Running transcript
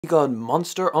We got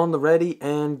Monster on the ready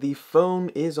and the phone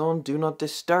is on Do Not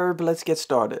Disturb. Let's get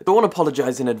started. I want to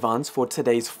apologize in advance for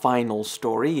today's final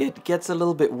story. It gets a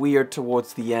little bit weird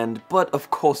towards the end, but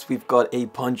of course we've got a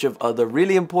bunch of other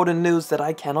really important news that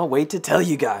I cannot wait to tell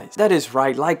you guys. That is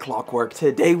right, like clockwork,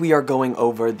 today we are going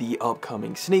over the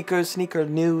upcoming sneakers, sneaker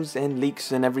news and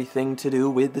leaks and everything to do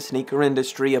with the sneaker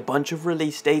industry, a bunch of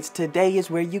release dates. Today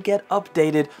is where you get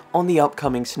updated on the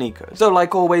upcoming sneakers. So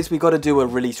like always, we got to do a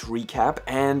release recap,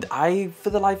 and I, for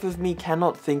the life of me,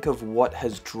 cannot think of what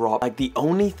has dropped. Like, the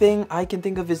only thing I can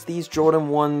think of is these Jordan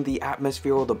 1, the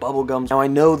Atmosphere or the Bubblegums. Now, I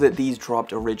know that these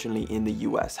dropped originally in the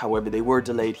US. However, they were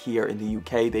delayed here in the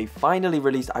UK. They finally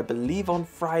released, I believe, on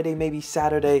Friday, maybe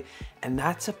Saturday, and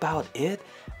that's about it.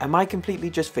 Am I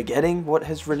completely just forgetting what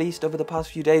has released over the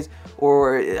past few days?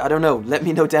 Or, I don't know, let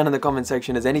me know down in the comment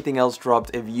section, has anything else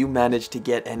dropped, if you managed to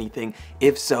get anything?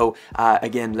 If so,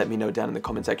 again, let me know down in the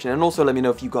comment section. And also let me know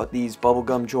if you got these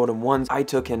Bubblegum Jordan 1s. I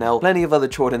took an L, plenty of other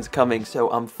Jordans coming, so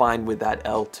I'm fine with that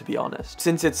L, to be honest.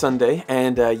 Since it's Sunday,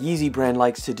 and Yeezy brand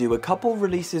likes to do a couple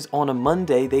releases on a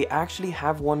Monday, they actually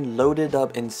have one loaded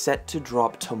up and set to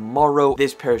drop tomorrow.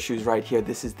 This pair of shoes right here,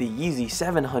 this is the Yeezy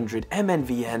 700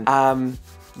 MNVN.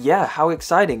 Yeah, how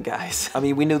exciting, guys. I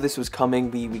mean, we knew this was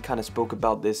coming. We kind of spoke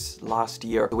about this last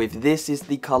year. So if this is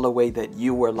the colorway that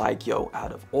you were like, yo,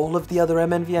 out of all of the other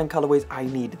MNVN colorways, I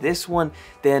need this one,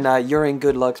 then you're in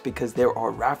good luck because there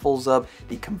are raffles up.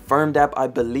 The confirmed app, I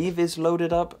believe, is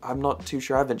loaded up. I'm not too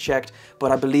sure. I haven't checked,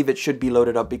 but I believe it should be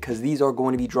loaded up because these are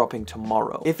going to be dropping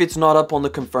tomorrow. If it's not up on the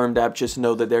confirmed app, just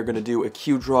know that they're going to do a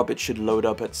queue drop. It should load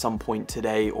up at some point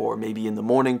today or maybe in the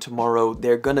morning tomorrow.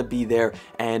 They're going to be there,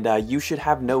 and you should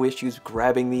have no issues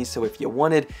grabbing these. So if you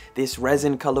wanted this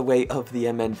resin colorway of the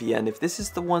MNVN, if this is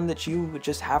the one that you would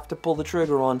just have to pull the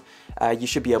trigger on, you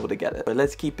should be able to get it. But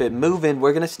let's keep it moving.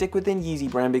 We're gonna stick within Yeezy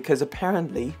brand because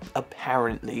apparently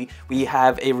we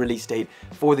have a release date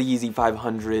for the Yeezy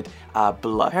 500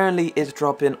 Blood. Apparently it's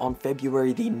dropping on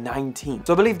February the 19th.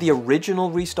 So I believe the original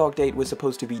restock date was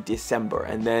supposed to be December,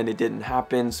 and then it didn't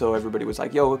happen, so everybody was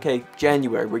like, yo, okay,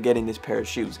 January, we're getting this pair of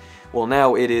shoes. Well,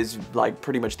 now it is like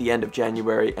pretty much the end of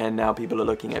January, and now people are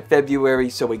looking at February.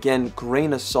 So again,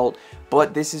 grain of salt,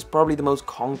 but this is probably the most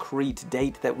concrete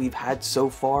date that we've had so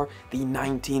far, the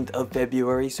 19th of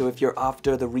February. So if you're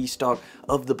after the restock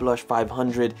of the Blush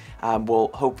 500, well,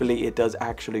 hopefully it does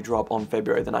actually drop on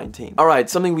February the 19th. All right,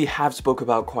 something we have spoke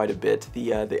about quite a bit,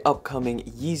 the upcoming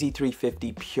Yeezy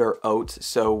 350 Pure Oats.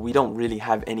 So we don't really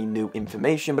have any new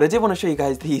information, but I did want to show you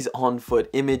guys these on foot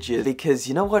images because,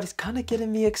 you know what, it's kind of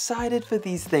getting me excited for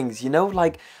these things, you know,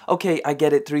 like, okay, I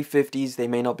get it, 350s, they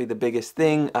may not be the biggest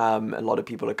thing. A lot of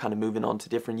people are kind of moving on to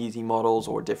different Yeezy models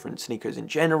or different sneakers in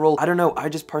general. I don't know, I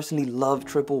just personally love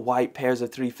triple white pairs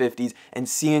of 350s, and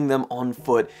seeing them on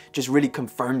foot just really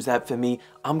confirms that for me.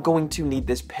 I'm going to need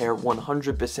this pair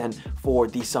 100% for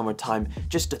the summertime.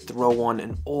 Just to throw on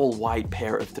an all white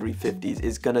pair of 350s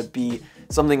is gonna be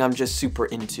something I'm just super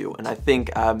into. And I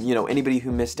think, you know, anybody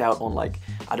who missed out on, like,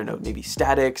 I don't know, maybe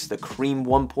Statics, the Cream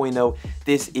 1.0,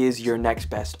 this is your next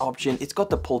best option. It's got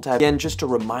the pull tab. Again, just to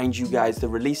remind you guys, the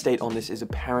release date on this is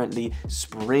apparently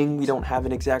spring. We don't have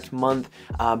an exact month,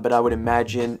 but I would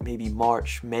imagine maybe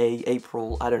March, May,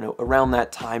 April, I don't know, around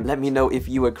that time. Let me know if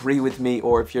you agree with me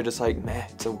or if you're just like, meh,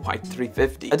 it's a white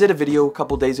 350. I did a video a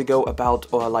couple days ago about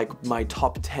like my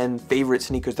top 10 favorite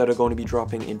sneakers that are going to be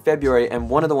dropping in February, and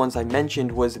one of the ones I mentioned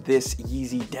was this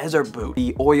Yeezy Desert Boot.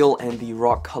 The oil and the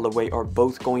rock colorway are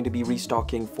both going to be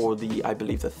restocking for the, I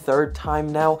believe, the third time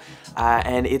now,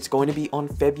 and it's going to be on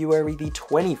February the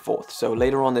 24th. So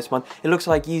later on this month, it looks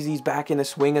like Yeezy's back in the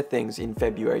swing of things in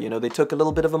February. You know, they took a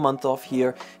little bit of a month off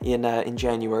here in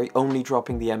January, only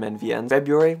dropping the MNVN.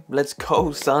 February, let's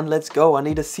go, son, let's go. I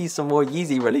need to see some more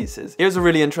Yeezy releases. Here's a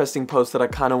really interesting post that I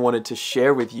kind of wanted to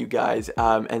share with you guys,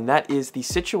 and that is the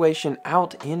situation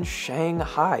out in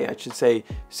Shanghai. I should say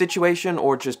situation,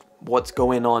 or just what's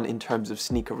going on in terms of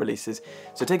sneaker releases.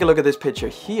 So take a look at this picture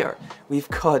here. We've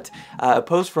got a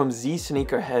post from Z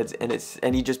Sneakerheads,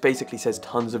 and he just basically says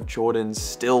tons of Jordans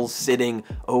still sitting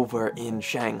over in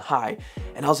Shanghai.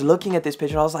 And I was looking at this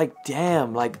picture and I was like,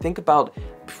 damn, like, think about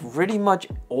pretty much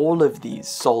all of these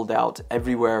sold out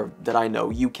everywhere that I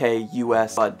know, UK,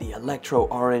 US, but the Electro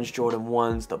Orange Jordan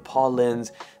 1s, the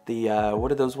Pollens, the,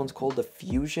 what are those ones called? The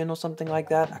Fusion or something like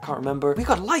that? I can't remember. We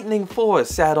got Lightning Force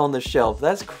sat on the shelf.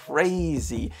 That's crazy.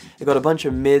 crazy. They got a bunch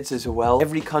of mids as well.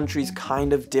 Every country's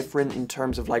kind of different in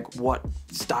terms of like what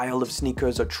style of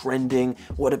sneakers are trending,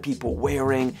 what are people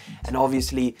wearing, and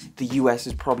obviously the US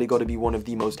has probably got to be one of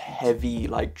the most heavy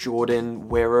like Jordan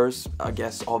wearers, I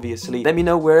guess, obviously. Let me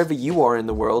know wherever you are in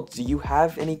the world, do you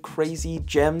have any crazy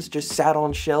gems just sat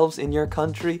on shelves in your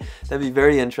country? That'd be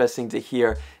very interesting to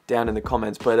hear down in the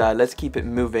comments, but let's keep it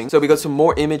moving. So we got some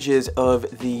more images of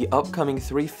the upcoming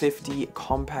 350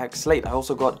 compact Slate. I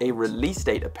also got a release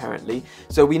date apparently,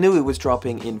 so we knew it was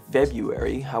dropping in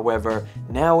February. However,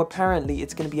 now apparently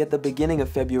it's going to be at the beginning of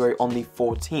February on the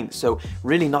 14th, so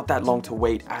really not that long to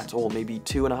wait at all, maybe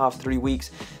 2.5, 3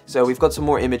 weeks. So we've got some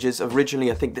more images.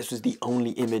 Originally I think this was the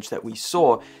only image that we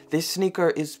saw. This sneaker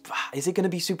is it going to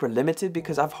be super limited,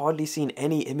 because I've hardly seen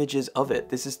any images of it.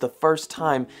 This is the first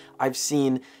time I've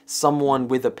seen someone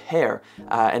with a pair,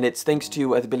 and it's thanks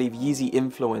to, I believe, Yeezy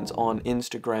Influence on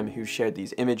Instagram who shared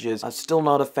these images. I'm still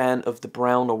not a fan of the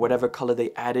brown or whatever color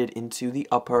they added into the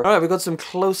upper. Alright, we got some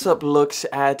close-up looks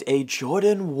at a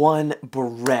Jordan 1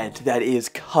 Bred that is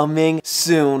coming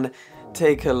soon.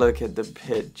 Take a look at the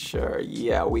picture.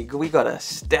 Yeah, we got a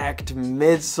stacked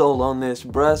midsole on this,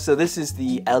 bruh. So this is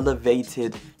the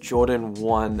elevated Jordan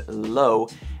 1 low,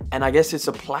 and I guess it's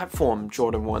a platform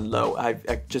Jordan 1 low.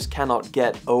 I just cannot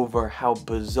get over how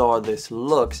bizarre this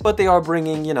looks, but they are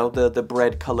bringing, you know, the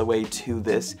Bred colorway to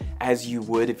this, as you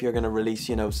would if you're gonna release,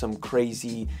 you know, some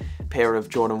crazy pair of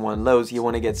Jordan 1 lows. You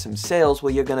want to get some sales,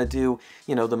 well, you're gonna do,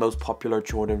 you know, the most popular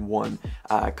Jordan 1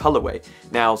 colorway.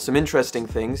 Now, some interesting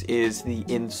things is the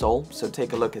insole, so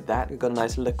take a look at that. We've got a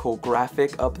nice little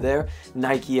graphic up there,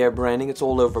 Nike Air branding, it's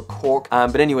all over cork.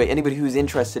 But anyway, anybody who's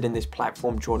interested in this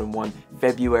platform Jordan 1,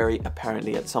 February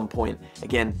apparently at some point.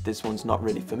 Again, this one's not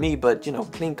really for me, but you know,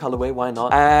 clean colorway, why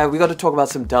not? We got to talk about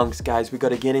some dunks, guys. We got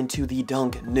to get into the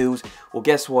dunk news. Well,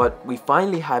 guess what? We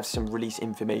finally have some release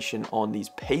information on these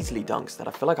Paisley dunks that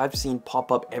I feel like I've seen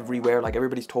pop up everywhere. Like,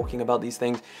 everybody's talking about these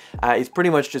things. It's pretty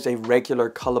much just a regular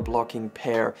color blocking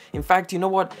pair. In fact, you know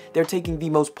what? They're taking the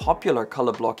most popular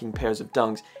color blocking pairs of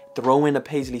dunks, throw in a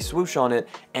Paisley swoosh on it,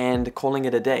 and calling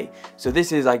it a day. So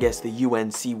this is, I guess, the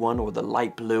UNC one, or the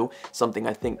light blue, something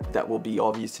I think that will be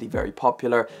obviously very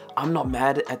popular. I'm not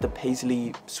mad at the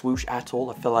Paisley swoosh at all.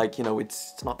 I feel like, you know,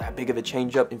 it's not that big of a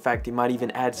change up. In fact, it might even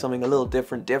add something a little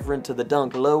different to the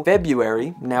dunk low.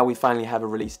 February, now we finally have a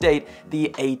release date, the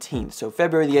 18th. So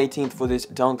February the 18th for this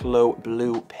dunk low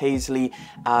blue Paisley,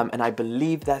 and I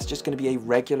believe that's just going to be a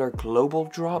regular global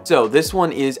drop. So this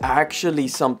one is actually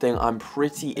something I'm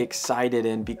pretty excited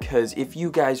in, because if you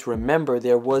guys remember,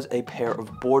 there was a pair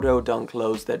of Bordeaux dunk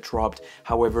lows that dropped.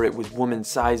 However, it was women's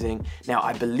sizing. Now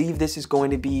I believe this is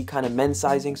going to be kind of men's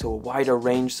sizing, so a wider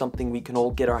range, something we can all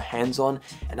get our hands on,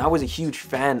 and I was a huge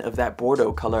fan of that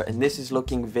Bordeaux color, and this is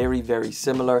looking very, very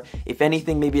similar. If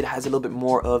anything, maybe it has a little bit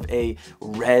more of a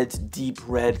red, deep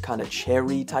red, kind of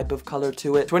cherry type of color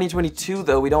to it. 2022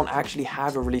 though, we don't actually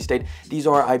have a release date. These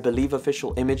are, I believe,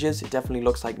 official images. It definitely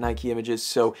looks like Nike images,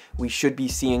 so we should be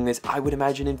seeing this, I would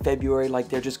imagine, in February. Like,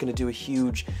 they're just going to do a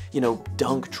huge, you know,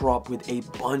 dunk drop with a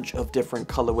bunch of different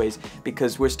colorways,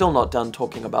 because we're still not done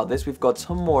talking about this. We've got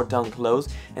some more dunk lows,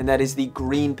 and that is the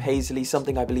green Paisley,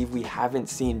 something I believe we haven't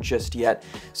seen just yet.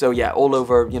 So yeah, all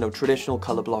over, you know, traditional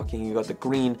color blocking. You got the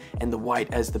green and the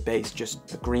white as the base,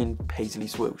 just a green Paisley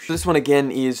swoosh. This one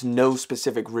again is no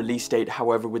specific release date.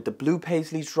 However, with the blue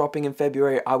Paisleys dropping in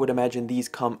February, I would imagine these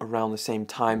come around the same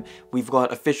time. We've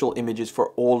got official images for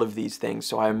all of these things,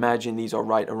 so I imagine these are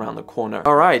right around the corner.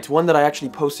 Alright, one that I actually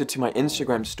posted to my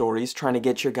Instagram stories, trying to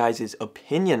get your guys'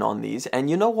 opinion on these, and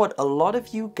you know what? A lot of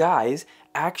you guys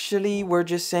actually were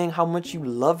just saying how much you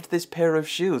loved this pair of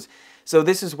shoes. So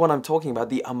this is what I'm talking about,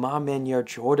 the AMM2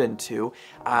 Jordan 2,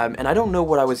 and I don't know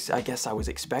what I guess I was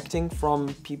expecting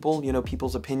from people, you know,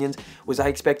 people's opinions. Was I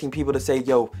expecting people to say,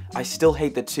 yo, I still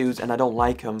hate the 2s and I don't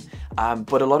like them,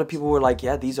 but a lot of people were like,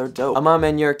 yeah, these are dope.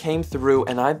 AMM2 came through,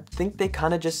 and I think they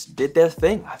kind of just did their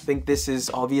thing. I think this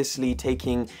is obviously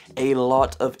taking a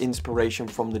lot of inspiration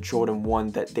from the Jordan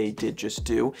 1 that they did just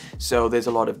do. So there's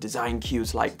a lot of design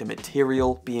cues, like the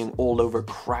material being all over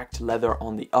cracked leather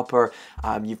on the upper.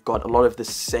 You've got a lot of the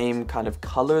same kind of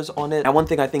colors on it. Now, one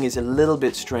thing I think is a little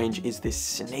bit strange is this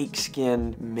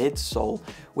snakeskin midsole,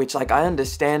 which, like, I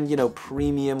understand, you know,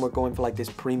 premium, we're going for like this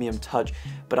premium touch,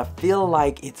 but I feel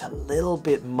like it's a little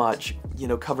bit much you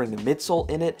know, covering the midsole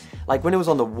in it. Like when it was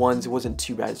on the ones, it wasn't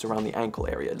too bad. It's around the ankle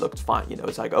area. It looked fine, you know,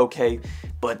 it's like, okay,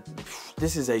 but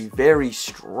this is a very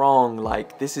strong,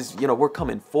 like, this is, you know, we're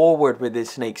coming forward with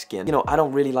this snakeskin. You know, I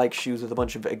don't really like shoes with a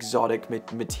bunch of exotic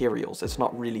materials. That's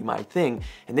not really my thing.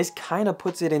 And this kind of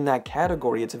puts it in that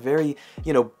category. It's a very,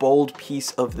 you know, bold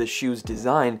piece of the shoe's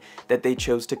design that they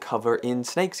chose to cover in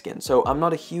snakeskin. So I'm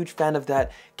not a huge fan of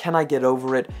that. Can I get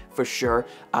over it? For sure.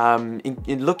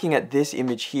 In looking at this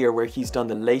image here where he's done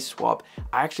the lace swap,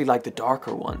 I actually like the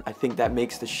darker one. I think that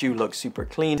makes the shoe look super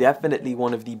clean. Definitely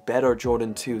one of the better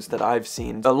Jordan 2s that I've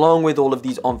seen. Along with all of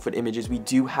these on-foot images, we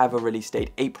do have a release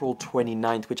date, April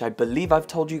 29th, which I believe I've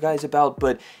told you guys about,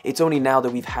 but it's only now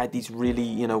that we've had these really,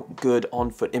 you know, good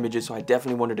on-foot images, so I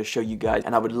definitely wanted to show you guys,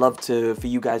 and I would love for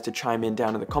you guys to chime in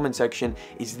down in the comment section.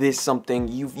 Is this something,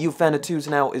 you a fan of 2s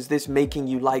now? Is this making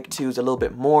you like 2s a little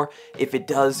bit more? If it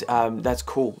does, that's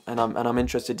cool, and I'm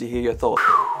interested to hear your thoughts.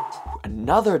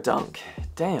 Another dunk.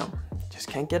 Damn. Just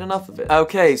can't get enough of it.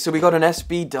 Okay, so we got an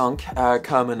SB dunk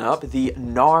coming up, the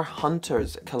Nar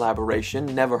Hunters collaboration.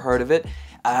 Never heard of it.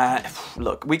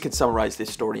 Look, we could summarize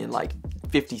this story in like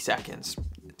 50 seconds.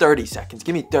 30 seconds.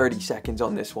 Give me 30 seconds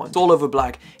on this one. It's all over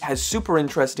black, has super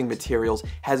interesting materials,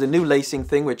 has a new lacing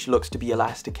thing which looks to be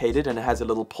elasticated, and it has a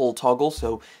little pull toggle,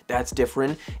 so that's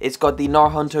different. It's got the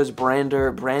Nar Hunters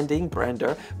branding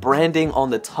on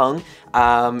the tongue.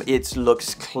 It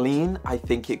looks clean. I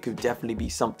think it could definitely be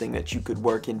something that you could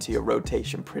work into your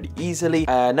rotation pretty easily.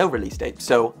 No release date,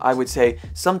 so I would say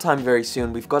sometime very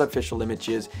soon. We've got official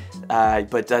images,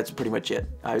 but that's pretty much it.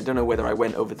 I don't know whether I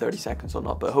went over 30 seconds or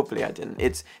not, but hopefully I didn't.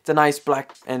 It's a nice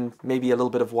black and maybe a little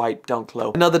bit of white dunk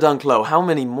low. Another dunk low. How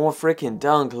many more freaking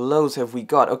dunk lows have we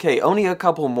got? Okay, only a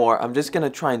couple more. I'm just gonna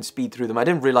try and speed through them. I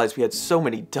didn't realize we had so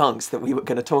many dunks that we were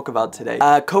gonna talk about today.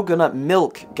 Coconut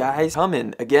milk, guys,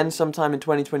 coming again sometime in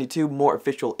 2022. More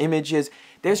official images.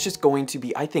 There's just going to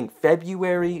be, I think,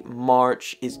 February,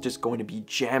 March is just going to be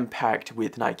jam-packed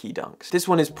with Nike dunks. This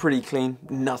one is pretty clean,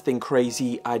 nothing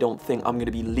crazy. I don't think I'm going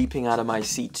to be leaping out of my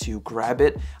seat to grab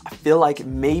it. I feel like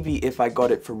maybe if I got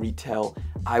it for retail,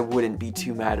 I wouldn't be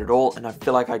too mad at all, and I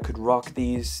feel like I could rock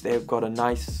these. They've got a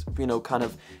nice, you know, kind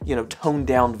of, you know, toned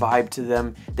down vibe to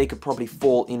them. They could probably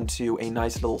fall into a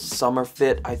nice little summer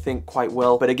fit, I think, quite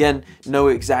well. But again, no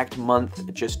exact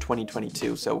month, just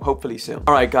 2022, so hopefully soon.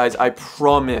 All right, guys, I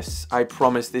promise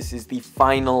this is the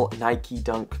final Nike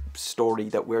dunk story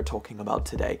that we're talking about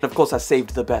today. And of course, I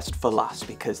saved the best for last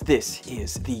because this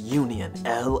is the Union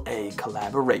LA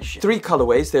collaboration. 3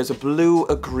 colorways. There's a blue,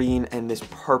 a green, and this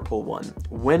purple one.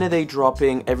 When are they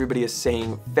dropping? Everybody is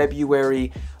saying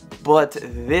February, but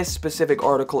this specific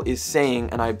article is saying,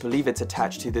 and I believe it's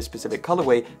attached to this specific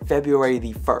colorway, February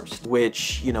the 1st,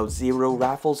 which, you know, 0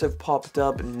 raffles have popped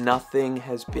up. Nothing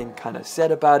has been kind of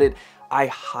said about it. I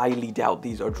highly doubt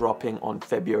these are dropping on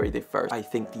February the 1st. I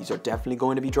think these are definitely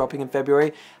going to be dropping in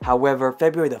February. However,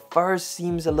 February the 1st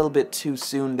seems a little bit too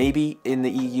soon. Maybe in the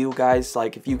EU, guys,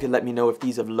 like if you could let me know if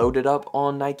these have loaded up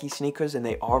on Nike sneakers and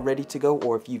they are ready to go,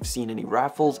 or if you've seen any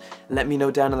raffles, let me know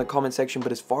down in the comment section.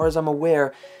 But as far as I'm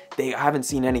aware, they haven't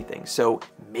seen anything. So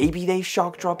maybe they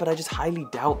shock drop, but I just highly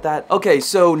doubt that. Okay,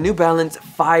 so New Balance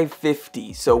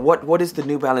 550. So what does the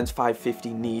New Balance 550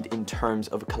 need in terms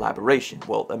of a collaboration?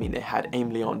 Well, I mean, they had Aim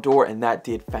Leon Dore, and that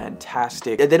did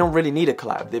fantastic. They don't really need a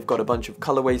collab. They've got a bunch of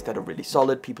colorways that are really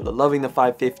solid. People are loving the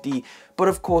 550. But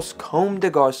of course, Comme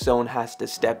des Garçons has to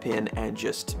step in and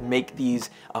just make these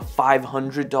a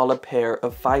 $500 pair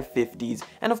of 550s.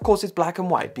 And of course, it's black and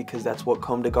white because that's what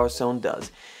Comme des Garçons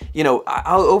does. You know,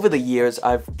 over the years,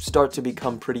 I've started to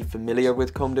become pretty familiar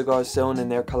with Comme des Garçons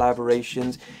and their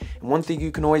collaborations. And one thing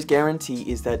you can always guarantee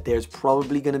is that there's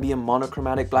probably going to be a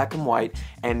monochromatic black and white,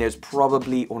 and there's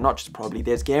probably, or not just probably,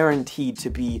 there's guaranteed to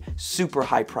be super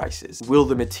high prices. Will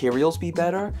the materials be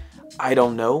better? I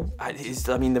don't know. I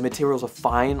mean, the materials are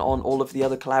fine on all of the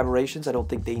other collaborations. I don't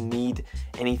think they need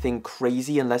anything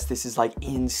crazy unless this is like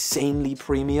insanely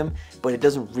premium, but it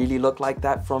doesn't really look like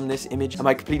that from this image. Am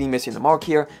I completely missing the mark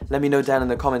here? Let me know down in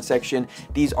the comment section.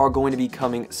 These are going to be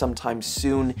coming sometime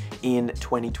soon in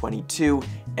 2022.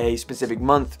 A specific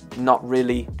month, not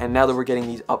really. And now that we're getting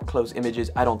these up close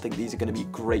images, I don't think these are going to be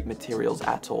great materials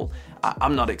at all.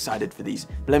 I'm not excited for these.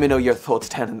 But let me know your thoughts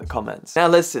down in the comments. Now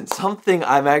listen, something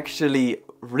I'm actually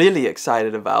really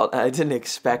excited about, I didn't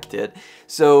expect it.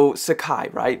 So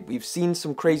Sacai, right? We've seen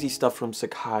some crazy stuff from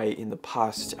Sacai in the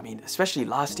past. I mean, especially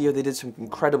last year, they did some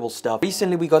incredible stuff.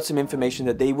 Recently, we got some information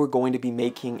that they were going to be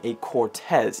making a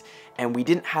Cortez, and we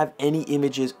didn't have any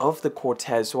images of the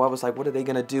Cortez, so I was like, what are they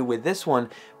gonna do with this one?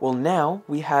 Well, now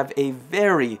we have a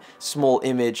very small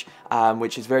image,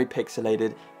 which is very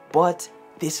pixelated, but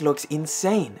this looks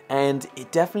insane, and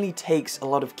it definitely takes a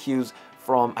lot of cues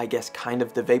from, I guess, kind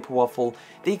of the Vapor Waffle.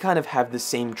 They kind of have the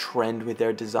same trend with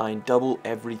their design, double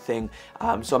everything,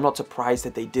 so I'm not surprised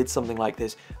that they did something like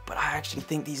this, but I actually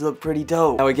think these look pretty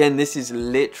dope. Now again, this is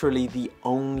literally the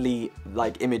only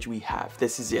like image we have.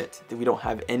 This is it. We don't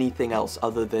have anything else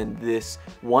other than this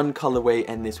one colorway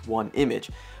and this one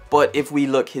image. But if we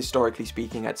look historically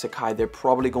speaking at Sacai, they're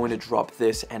probably going to drop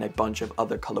this and a bunch of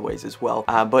other colorways as well.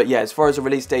 But yeah, as far as the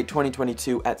release date,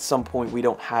 2022, at some point, we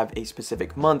don't have a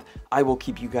specific month. I will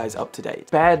keep you guys up to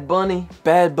date. Bad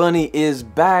Bunny is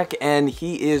back, and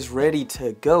he is ready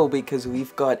to go because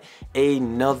we've got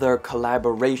another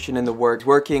collaboration in the works,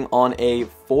 working on a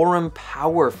forum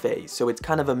power phase. So it's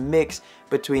kind of a mix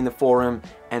between the forum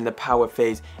and the power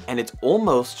phase, and it's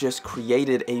almost just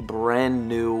created a brand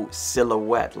new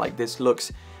silhouette. Like, this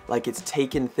looks like it's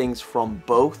taken things from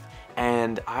both,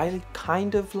 and I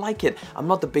kind of like it. I'm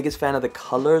not the biggest fan of the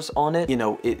colors on it. You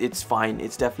know, it's fine.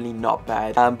 It's definitely not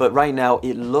bad. But right now,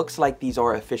 it looks like these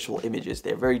are official images.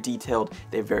 They're very detailed.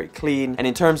 They're very clean. And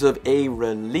in terms of a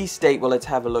release date, well, let's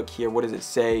have a look here. What does it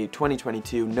say?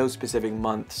 2022, no specific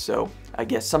month. So I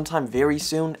guess sometime very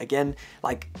soon. Again,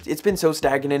 like, it's been so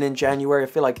stagnant in January. I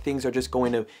feel like things are just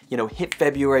going to, you know, hit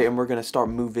February and we're going to start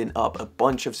moving up a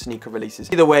bunch of sneaker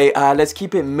releases. Either way, let's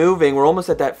keep it moving. We're almost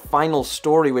at that final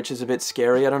story, which is a bit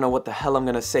scary. I don't know what the hell I'm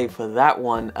going to say for that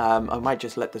one. I might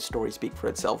just let the story speak for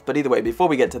itself. But either way, before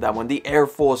we get to that one, the Air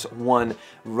Force 1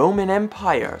 Roman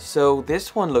Empire. So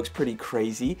this one looks pretty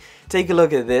crazy. Take a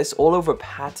look at this. All over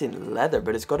patent leather,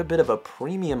 but it's got a bit of a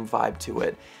premium vibe to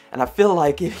it. And I feel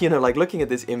like, if, you know, like looking at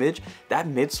this image, that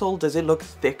midsole, does it look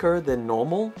thicker than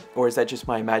normal? Or is that just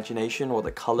my imagination or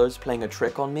the colors playing a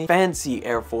trick on me? Fancy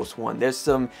Air Force 1. There's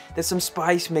some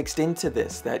spice mixed into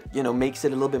this that, you know, makes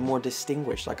it a little bit more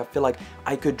distinguished. Like, I feel like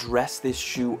I could dress this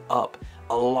shoe up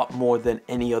a lot more than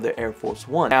any other Air Force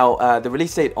 1. Now, the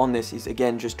release date on this is,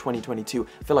 again, just 2022.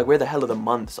 I feel like, where the hell are the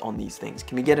months on these things?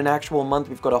 Can we get an actual month?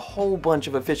 We've got a whole bunch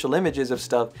of official images of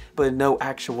stuff, but no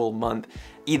actual month.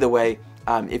 Either way,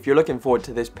 if you're looking forward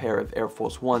to this pair of Air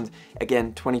Force 1s,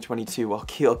 again, 2022, I'll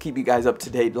keep you guys up to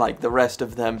date like the rest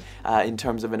of them in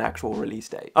terms of an actual release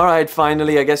date. All right,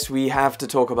 finally, I guess we have to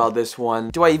talk about this one.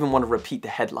 Do I even want to repeat the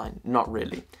headline? Not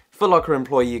really. Footlocker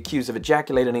employee accused of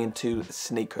ejaculating into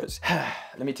sneakers.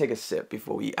 Let me take a sip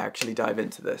before we actually dive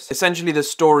into this. Essentially, the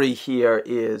story here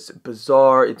is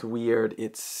bizarre, it's weird,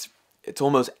 it's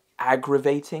almost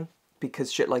aggravating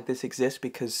because shit like this exists,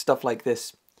 because stuff like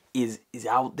this is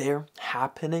out there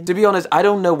happening. To be honest, I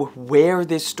don't know where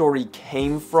this story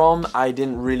came from. I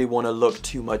didn't really want to look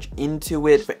too much into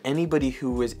it. For anybody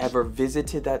who has ever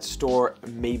visited that store,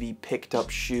 maybe picked up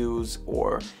shoes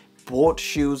or bought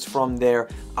shoes from there,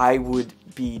 I would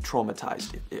be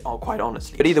traumatized, quite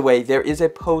honestly. But either way, there is a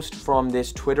post from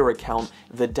this Twitter account,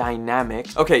 The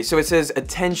Dynamics. Okay, so it says,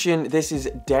 attention, this is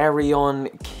Darion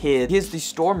Kidd. He is the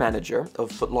store manager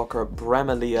of Footlocker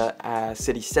Bramalia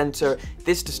City Center.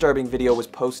 This disturbing video was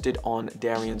posted on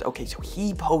Darion's, okay, so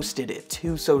he posted it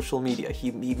to social media.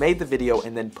 He made the video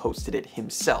and then posted it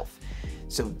himself.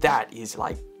 So that is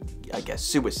like, I guess,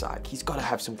 suicide. He's got to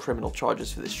have some criminal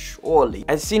charges for this, surely.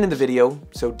 As seen in the video,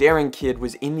 so Darion Kidd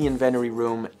was in the inventory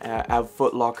room at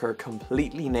Footlocker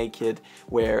completely naked,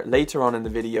 where later on in the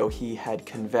video he had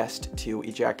confessed to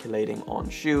ejaculating on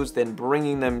shoes, then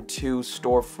bringing them to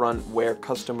storefront where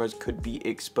customers could be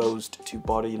exposed to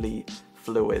bodily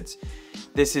fluids.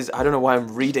 This is, I don't know why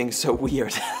I'm reading so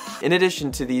weird. In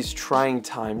addition to these trying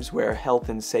times where health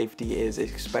and safety is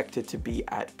expected to be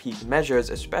at peak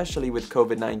measures, especially with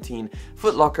COVID-19,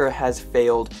 Footlocker has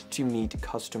failed to meet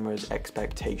customers'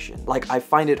 expectation. Like, I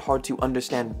find it hard to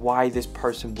understand why this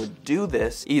person would do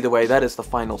this. Either way, that is the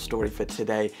final story for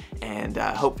today, and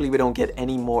hopefully we don't get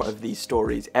any more of these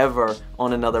stories ever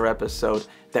on another episode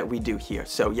that we do here.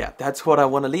 So yeah, that's what I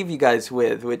want to leave you guys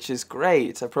with, which is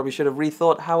great. I probably should have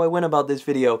rethought how I went about this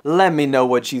video. Let me know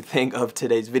what you think of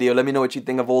today's video. Let me know what you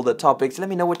think of all the topics. Let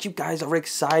me know what you guys are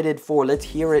excited for. Let's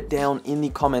hear it down in the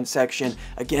comment section.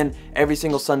 Again, every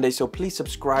single Sunday, so please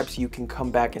subscribe so you can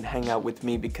come back and hang out with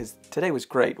me, because today was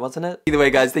great, wasn't it? Either way,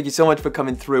 guys, thank you so much for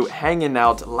coming through, hanging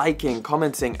out, liking,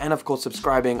 commenting, and of course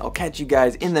subscribing. I'll catch you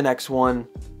guys in the next one.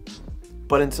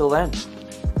 But until then,